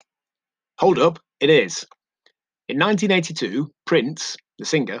Hold up, it is. In 1982, Prince, the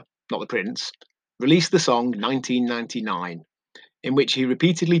singer, not the prince, released the song 1999, in which he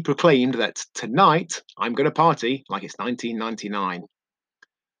repeatedly proclaimed that tonight I'm going to party like it's 1999.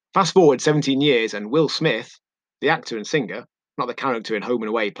 Fast forward 17 years, and Will Smith, the actor and singer, not the character in Home and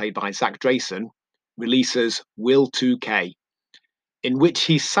Away played by Zach Drayson, releases Will 2K, in which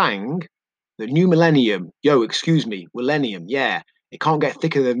he sang the new millennium. Yo, excuse me, millennium, yeah. It can't get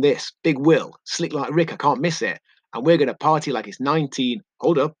thicker than this. Big Will, slick like Rick, I can't miss it. And we're going to party like it's 19.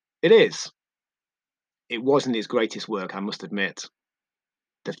 Hold up, it is. It wasn't his greatest work, I must admit.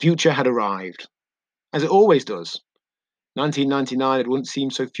 The future had arrived, as it always does. 1999 had once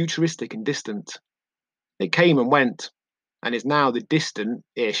seemed so futuristic and distant. It came and went, and is now the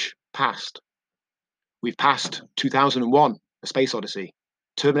distant-ish past. We've passed 2001, A Space Odyssey,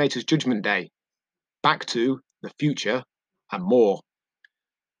 Terminator's Judgment Day, Back to the Future, and more.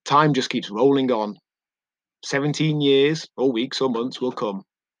 Time just keeps rolling on. 17 years, or weeks, or months will come.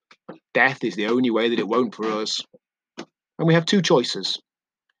 Death is the only way that it won't for us. And we have two choices.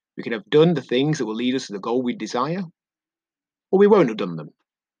 We can have done the things that will lead us to the goal we desire, or we won't have done them.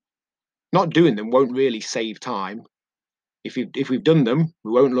 Not doing them won't really save time. If we've done them,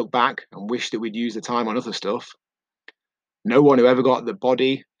 we won't look back and wish that we'd used the time on other stuff. No one who ever got the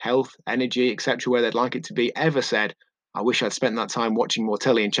body, health, energy, etc., where they'd like it to be ever said, I wish I'd spent that time watching more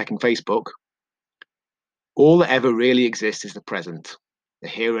telly and checking Facebook. All that ever really exists is the present, the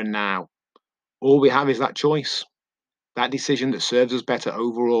here and now. All we have is that choice, that decision that serves us better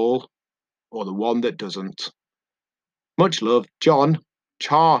overall, or the one that doesn't. Much love, John,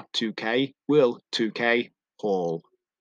 Char 2K, Will 2K, Hall.